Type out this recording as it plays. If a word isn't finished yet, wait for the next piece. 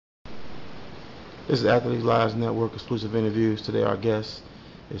This is Athletes Lives Network exclusive interviews. Today our guest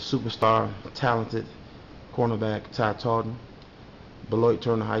is superstar, talented cornerback Ty Talton, Beloit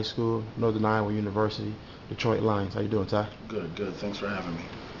Turner High School, Northern Iowa University, Detroit Lions. How you doing, Ty? Good, good. Thanks for having me.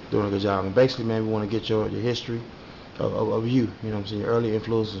 Doing a good job. And basically, man, we want to get your history of you. You know what I'm saying? Your early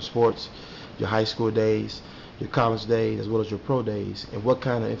influences in sports, your high school days, your college days, as well as your pro days, and what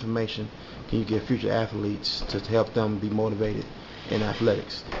kind of information can you give future athletes to help them be motivated in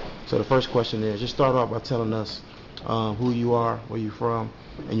athletics. So the first question is, just start off by telling us who you are, where you're from,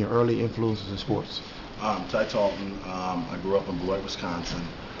 and your early influences in sports. Ty Talton. I grew up in Beloit, Wisconsin.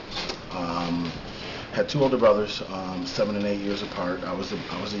 Had two older brothers, 7 and 8 years apart. I was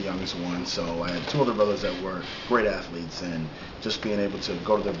the youngest one, so I had two older brothers that were great athletes, and just being able to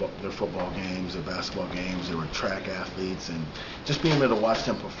go to their football games, their basketball games, they were track athletes, and just being able to watch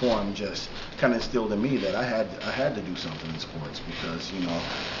them perform just kind of instilled in me that I had to do something in sports, because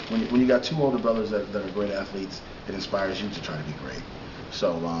when you got two older brothers that are great athletes, it inspires you to try to be great.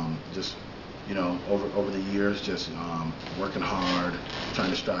 So just over the years, just working hard, trying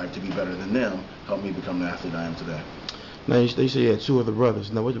to strive to be better than them, helped me become the athlete I am today. Now, you say you had two other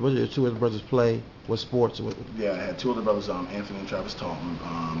brothers. Now, what did your two other brothers play? What sports? Yeah, I had two other brothers, Anthony and Travis Talton.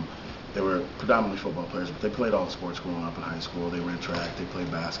 They were predominantly football players, but they played all the sports growing up in high school. They ran track, they played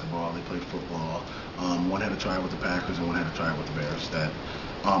basketball, they played football. One had to try with the Packers and one had to try with the Bears. That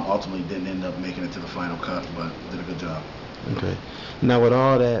ultimately didn't end up making it to the final cut, but did a good job. Okay. Now, with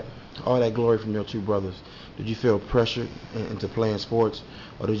all that glory from your two brothers, did you feel pressured into playing sports,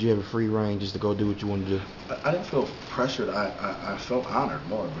 or did you have a free reign just to go do what you wanted to do? I didn't feel pressured. I felt honored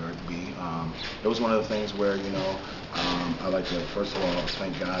more to be. It was one of the things where I like to first of all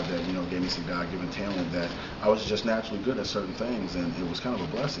thank God that gave me some God-given talent, that I was just naturally good at certain things, and it was kind of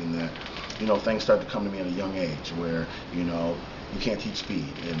a blessing that things started to come to me at a young age where you can't teach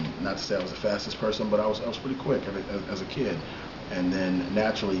speed, and not to say I was the fastest person, but I was pretty quick as a kid. And then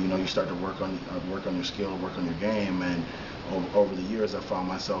naturally, you start to work on your skill, work on your game, and over the years, I found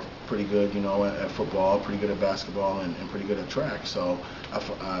myself pretty good, at football, pretty good at basketball, and pretty good at track. So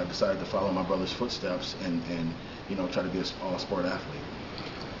I decided to follow my brother's footsteps and try to be an all-sport athlete.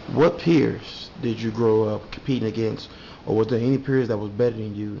 What peers did you grow up competing against, or was there any peers that was better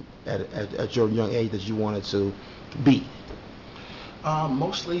than you at your young age that you wanted to beat?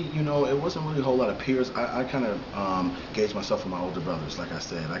 Mostly, it wasn't really a whole lot of peers. I kind of gauged myself with my older brothers. Like I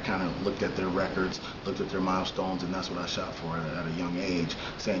said, I kind of looked at their records, looked at their milestones, and that's what I shot for at a young age,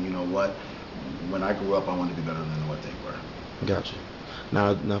 saying, what, when I grew up, I wanted to be better than what they were. Gotcha.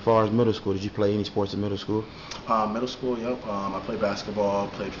 Now, as far as middle school, did you play any sports in middle school? Middle school, yep. I played basketball,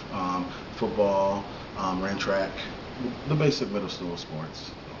 played football, ran track, the basic middle school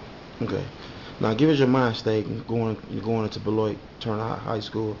sports. Okay. Now, give us your mind state going into Beloit Turner High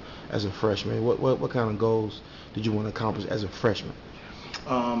School as a freshman. What kind of goals did you want to accomplish as a freshman?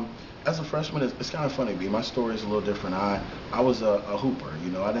 As a freshman, it's kind of funny. My story is a little different. I was a hooper.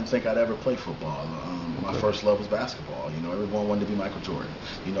 I didn't think I'd ever play football. My first love was basketball. Everyone wanted to be Michael Jordan.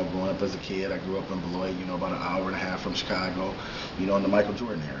 Growing up as a kid, I grew up in Beloit. About an hour and a half from Chicago. In the Michael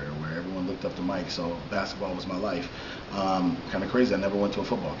Jordan area where everyone looked up to Mike. So basketball was my life. Kind of crazy. I never went to a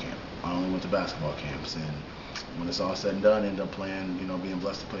football camp. I only went to basketball camps, and when it's all said and done, I ended up playing, being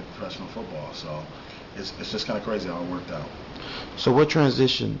blessed to play professional football. So it's just kind of crazy how it worked out. So what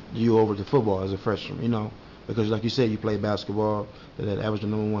transitioned you over to football as a freshman? Because like you said, you played basketball, that was the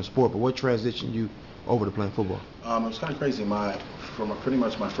 #1 sport. But what transitioned you over to playing football? It was kind of crazy. From pretty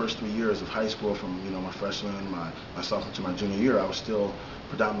much my first 3 years of high school, from my freshman, my sophomore to my junior year, I was still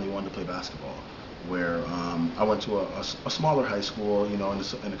predominantly wanting to play basketball. Where I went to a smaller high school, in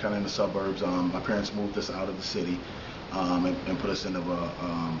the suburbs. My parents moved us out of the city and put us into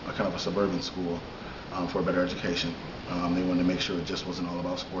a kind of a suburban school for a better education. They wanted to make sure it just wasn't all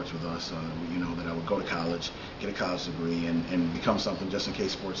about sports with us. That I would go to college, get a college degree, and become something just in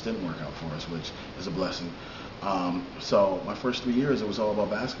case sports didn't work out for us, which is a blessing. So my first 3 years, it was all about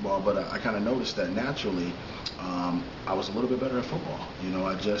basketball, but I kind of noticed that naturally I was a little bit better at football.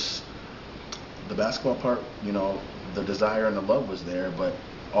 The basketball part, the desire and the love was there, but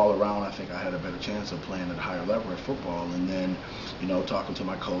all around, I think I had a better chance of playing at a higher level at football. And then, talking to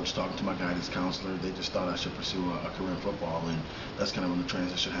my coach, talking to my guidance counselor, they just thought I should pursue a career in football. And that's kind of when the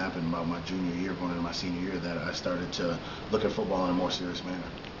transition happened about my junior year, going into my senior year, that I started to look at football in a more serious manner.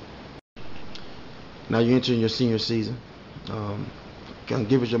 Now you're entering your senior season. Kind of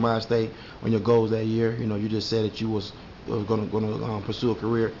give us your mind state on your goals that year. You just said that you was going to pursue a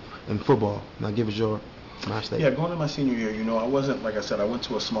career in football. Now give us your mind state. Yeah, going to my senior year, I wasn't, like I said, I went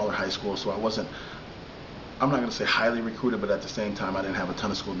to a smaller high school, so I wasn't I'm not going to say highly recruited, but at the same time, I didn't have a ton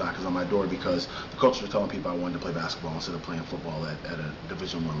of school knockers on my door because the coaches were telling people I wanted to play basketball instead of playing football at a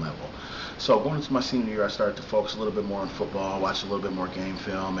Division I level. So going into my senior year, I started to focus a little bit more on football, watch a little bit more game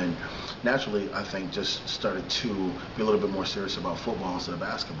film, and naturally, I think just started to be a little bit more serious about football instead of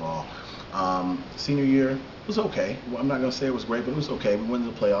basketball. Senior year was okay. Well, I'm not going to say it was great, but it was okay. We went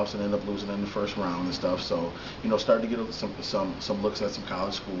into the playoffs and ended up losing in the first round and stuff. So, started to get some looks at some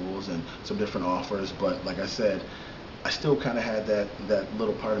college schools and some different offers. But like I said, I still kind of had that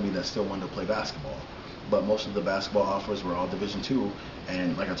little part of me that still wanted to play basketball. But most of the basketball offers were all Division II,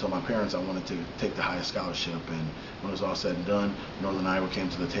 and like I told my parents, I wanted to take the highest scholarship. And when it was all said and done, Northern Iowa came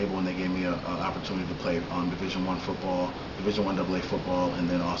to the table and they gave me an opportunity to play Division I football, Division I AA football, and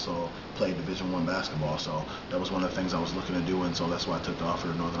then also play Division I basketball. So that was one of the things I was looking to do, and so that's why I took the offer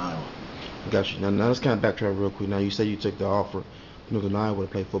to Northern Iowa. Got you. Now let's kind of backtrack real quick. Now you said you took the offer to Northern Iowa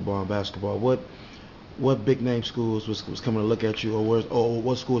to play football and basketball. What big name schools was coming to look at you, or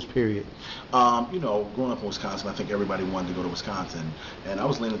what schools, period? Growing up in Wisconsin, I think everybody wanted to go to Wisconsin, and I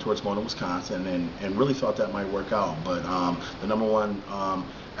was leaning towards going to Wisconsin, and really thought that might work out. But the number one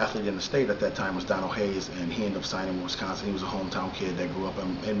athlete in the state at that time was Donald Hayes, and he ended up signing with Wisconsin. He was a hometown kid that grew up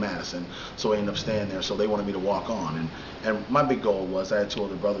in Madison, so he ended up staying there. So they wanted me to walk on, and my big goal was I had two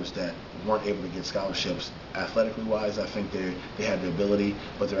older brothers that weren't able to get scholarships athletically wise. I think they had the ability,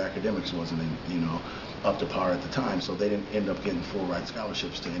 but their academics wasn't up to par at the time, so they didn't end up getting full ride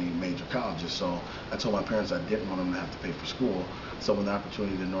scholarships to any major colleges. So I told my parents I didn't want them to have to pay for school. So when the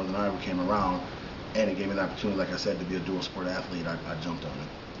opportunity to Northern Iowa came around, and it gave me the opportunity, like I said, to be a dual sport athlete, I jumped on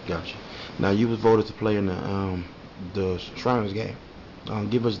it. Gotcha. Now you was voted to play in the Shriners game.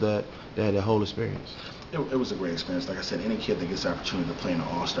 Give us that whole experience. It was a great experience. Like I said, any kid that gets the opportunity to play in an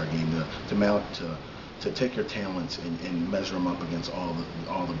all-star game, to take your talents and measure them up against all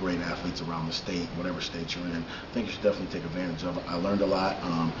the great athletes around the state, whatever state you're in, I think you should definitely take advantage of it. I learned a lot.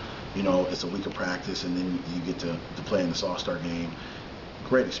 It's a week of practice, and then you get to play in this all-star game.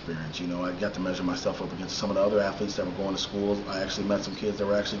 Great experience. I got to measure myself up against some of the other athletes that were going to schools. I actually met some kids that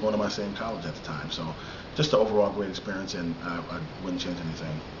were actually going to my same college at the time. So just an overall great experience, and I wouldn't change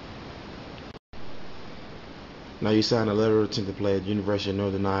anything. Now you signed a letter of intent to play at the University of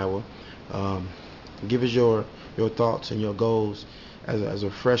Northern Iowa. Give us your thoughts and your goals as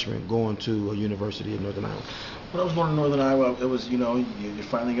a freshman going to a University of Northern Iowa. When I was going to Northern Iowa, it was, you're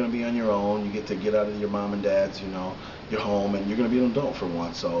finally going to be on your own. You get out of your mom and dad's, your home, and you're going to be an adult for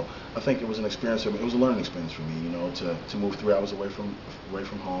once. So I think it was an experience for me. It was a learning experience for me, to move 3 hours away from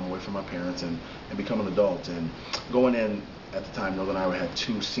home, away from my parents, and become an adult. And going in, at the time, Northern Iowa had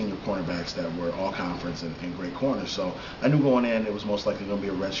 2 senior cornerbacks that were all conference and great corners. So I knew going in it was most likely going to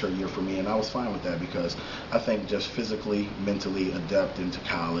be a redshirt year for me, and I was fine with that because I think just physically, mentally adept into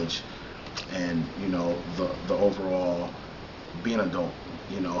college, and the overall being an adult,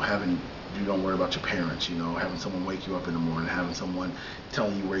 you don't worry about your parents, having someone wake you up in the morning, having someone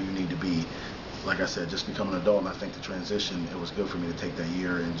telling you where you need to be. Like I said, just becoming an adult, and I think the transition, it was good for me to take that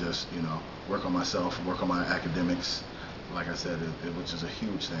year and just work on myself, work on my academics. Like I said, which is a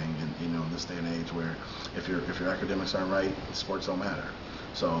huge thing in this day and age where if your academics aren't right, sports don't matter.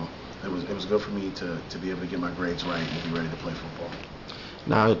 So it was good for me to be able to get my grades right and be ready to play football.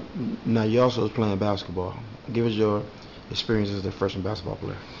 Now you also was playing basketball. Give us your experience as a freshman basketball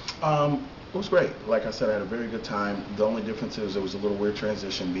player. It was great. Like I said, I had a very good time. The only difference is it was a little weird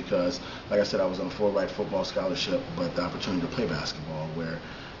transition because, like I said, I was on a full-ride football scholarship, but the opportunity to play basketball where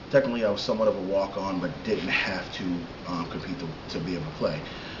technically I was somewhat of a walk-on, but didn't have to compete to be able to play.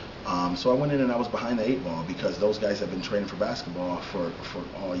 So I went in and I was behind the 8 ball because those guys had been training for basketball for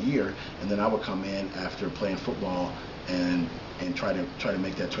all year, and then I would come in after playing football and try to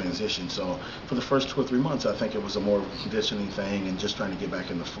make that transition. So for the first 2 or 3 months, I think it was a more conditioning thing and just trying to get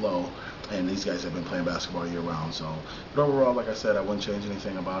back in the flow. And these guys have been playing basketball year round. So, but overall, like I said, I wouldn't change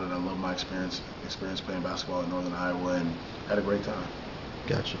anything about it. I love my experience playing basketball in Northern Iowa and had a great time.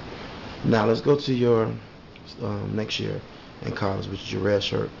 Gotcha. Now let's go to your next year in college, which is your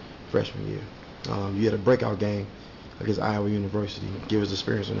redshirt freshman year. You had a breakout game against Iowa University. Give us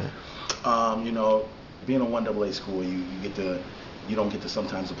experience on that. Being a 1AA school, you don't get to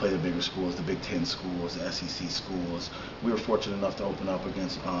sometimes to play the bigger schools, the Big Ten schools, the SEC schools. We were fortunate enough to open up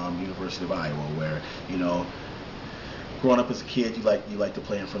against University of Iowa, where growing up as a kid, you like to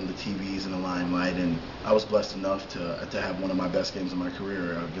play in front of the TVs and the limelight, and I was blessed enough to have one of my best games of my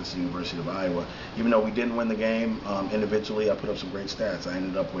career against the University of Iowa. Even though we didn't win the game individually, I put up some great stats. I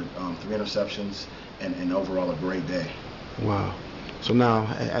ended up with 3 interceptions and overall a great day. Wow. So now,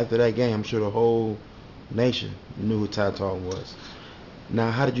 after that game, I'm sure the whole nation knew who Ty Talton was. Now,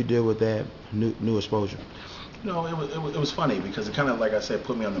 how did you deal with that new exposure? It was funny because it kind of, like I said,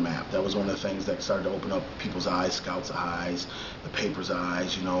 put me on the map. That was one of the things that started to open up people's eyes, scouts' eyes, the paper's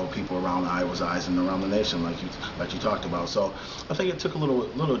eyes, people around Iowa's eyes and around the nation, like you talked about. So I think it took a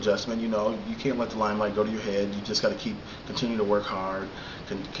little adjustment. You can't let the limelight go to your head. You just got to continue to work hard,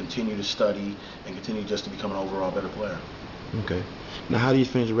 continue to study, and continue just to become an overall better player. Okay. Now, how do you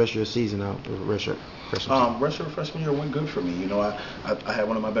finish the rest of your season out? The rest of freshman year went good for me. I had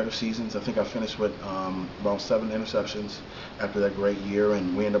one of my better seasons. I think I finished with about 7 interceptions after that great year,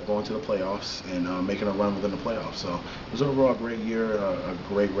 and we ended up going to the playoffs and making a run within the playoffs. So it was overall a great year, a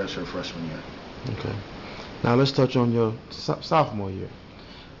great redshirt freshman year. Okay. Now let's touch on your sophomore year.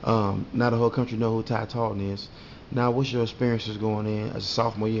 Now the whole country know who Ty Talton is. Now, what's your experiences going in as a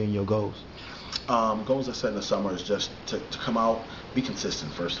sophomore year and your goals? Goals I set in the summer is just to come out, be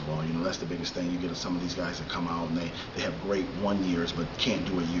consistent, first of all. That's the biggest thing. You get some of these guys that come out and they have great 1 years but can't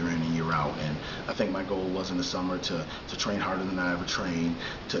do it year in and year out. And I think my goal was in the summer to train harder than I ever trained,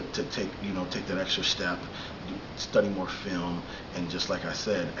 to take that extra step, study more film, and just like I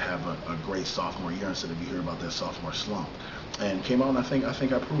said, have a great sophomore year instead of you hear about that sophomore slump. And came out and I think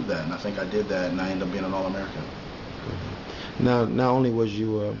I proved that, and I think I did that, and I ended up being an All-American. Now, not only was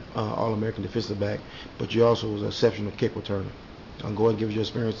you an All-American defensive back, but you also was an exceptional kick returner. Go ahead and give us your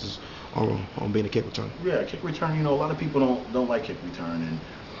experiences on being a kick returner. Yeah, kick return. A lot of people don't like kick return,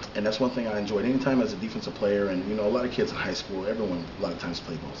 and that's one thing I enjoyed. Anytime as a defensive player, and a lot of kids in high school, everyone a lot of times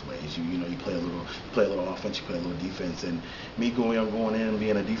play both ways. You play a little offense, you play a little defense. And me going in and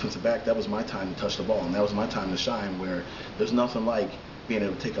being a defensive back, that was my time to touch the ball, and that was my time to shine. Where there's nothing like being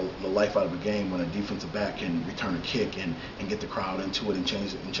able to take the life out of a game when a defensive back can return a kick and get the crowd into it and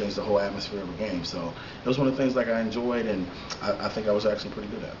change the whole atmosphere of a game. So it was one of the things I enjoyed, and I think I was actually pretty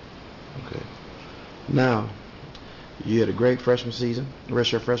good at. Okay. Now, you had a great freshman season, the rest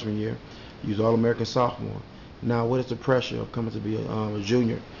of your freshman year. You was All-American sophomore. Now, what is the pressure of coming to be a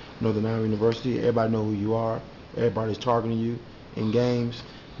junior at Northern Iowa University? Everybody know who you are. Everybody's targeting you in games.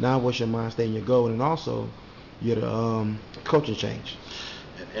 Now, what's your mind state and your goal? And also, you had a coaching change.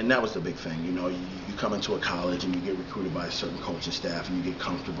 And that was the big thing. You come into a college and you get recruited by a certain coaching staff and you get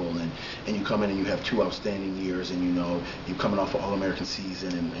comfortable, and you come in and you have 2 outstanding years, and you're coming off an All-American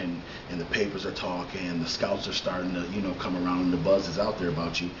season, and the papers are talking, and the scouts are starting to come around, and the buzz is out there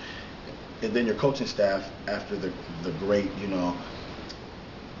about you. And then your coaching staff, after the great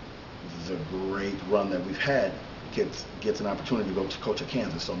run that we've had, gets an opportunity to go to coach at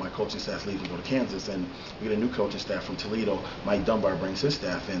Kansas. So my coaching staff leaves and go to Kansas, and we get a new coaching staff from Toledo. Mike Dunbar brings his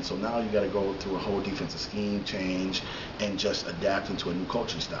staff in. So now you got to go through a whole defensive scheme change and just adapt into a new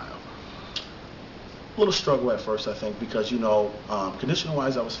coaching style. A little struggle at first, I think, because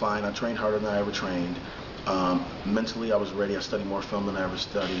conditioning-wise I was fine. I trained harder than I ever trained. Mentally I was ready. I studied more film than I ever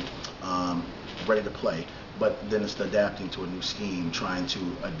studied. Ready to play. But then it's adapting to a new scheme, trying to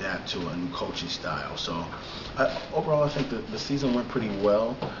adapt to a new coaching style. So overall, I think the season went pretty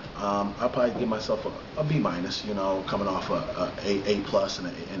well. I'll probably give myself a B-, coming off a A+ and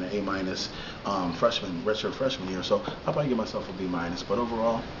an A- redshirt freshman year. So I'll probably give myself a B-. But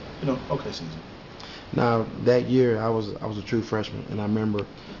overall, okay season. Now, that year, I was a true freshman, and I remember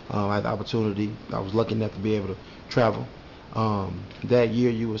I had the opportunity. I was lucky enough to be able to travel. That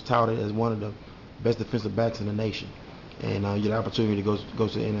year, you was touted as one of the best defensive backs in the nation, and you had the opportunity to go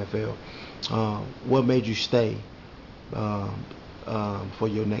to the NFL. What made you stay for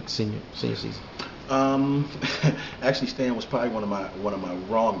your next senior season? Actually, staying was probably one of my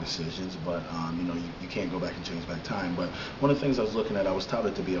wrong decisions, but you can't go back and change back time. But one of the things I was looking at, I was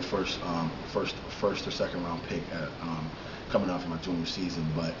touted to be a first or second round pick coming off of my junior season,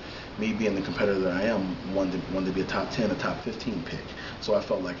 but me being the competitor that I am, wanted to be a top 10, a top 15 pick. So I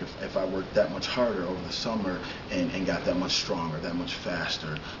felt like if I worked that much harder over the summer and got that much stronger, that much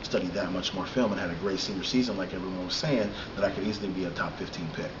faster, studied that much more film, and had a great senior season like everyone was saying, that I could easily be a top 15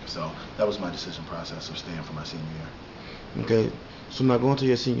 pick. So that was my decision process of staying for my senior year. Okay, so now going to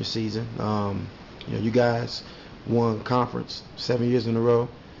your senior season, you guys won conference 7 years in a row,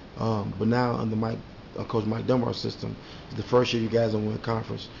 but now under Coach Mike Dunbar's system, it's the first year you guys don't win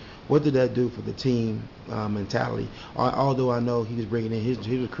conference. What did that do for the team mentality? Although I know he was bringing in his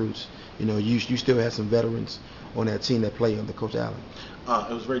recruits, you still had some veterans on that team that play under Coach Allen.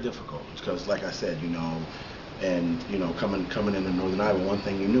 It was very difficult because, like I said, And coming into Northern Iowa, one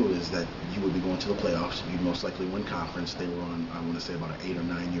thing you knew is that you would be going to the playoffs. You'd most likely win conference. They were on, I want to say, about an 8 or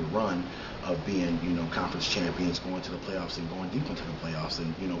 9 year run of being, conference champions, going to the playoffs and going deep into the playoffs,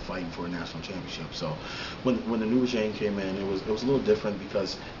 and fighting for a national championship. So when the new regime came in, it was a little different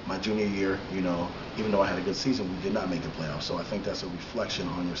because my junior year, even though I had a good season, we did not make the playoffs. So I think that's a reflection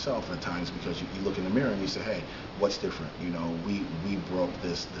on yourself at times, because you look in the mirror and you say, hey, what's different? We broke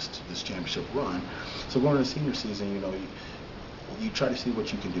this championship run. So going into the senior season, you try to see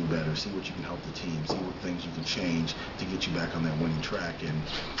what you can do better, see what you can help the team, see what things you can change to get you back on that winning track.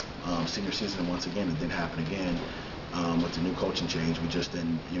 And senior season, once again, it didn't happen again. With the new coaching change, we just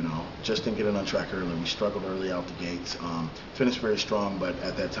didn't get it on track early. We struggled early out the gates. Finished very strong, but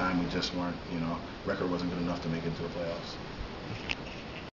at that time we just weren't. Record wasn't good enough to make it to the playoffs.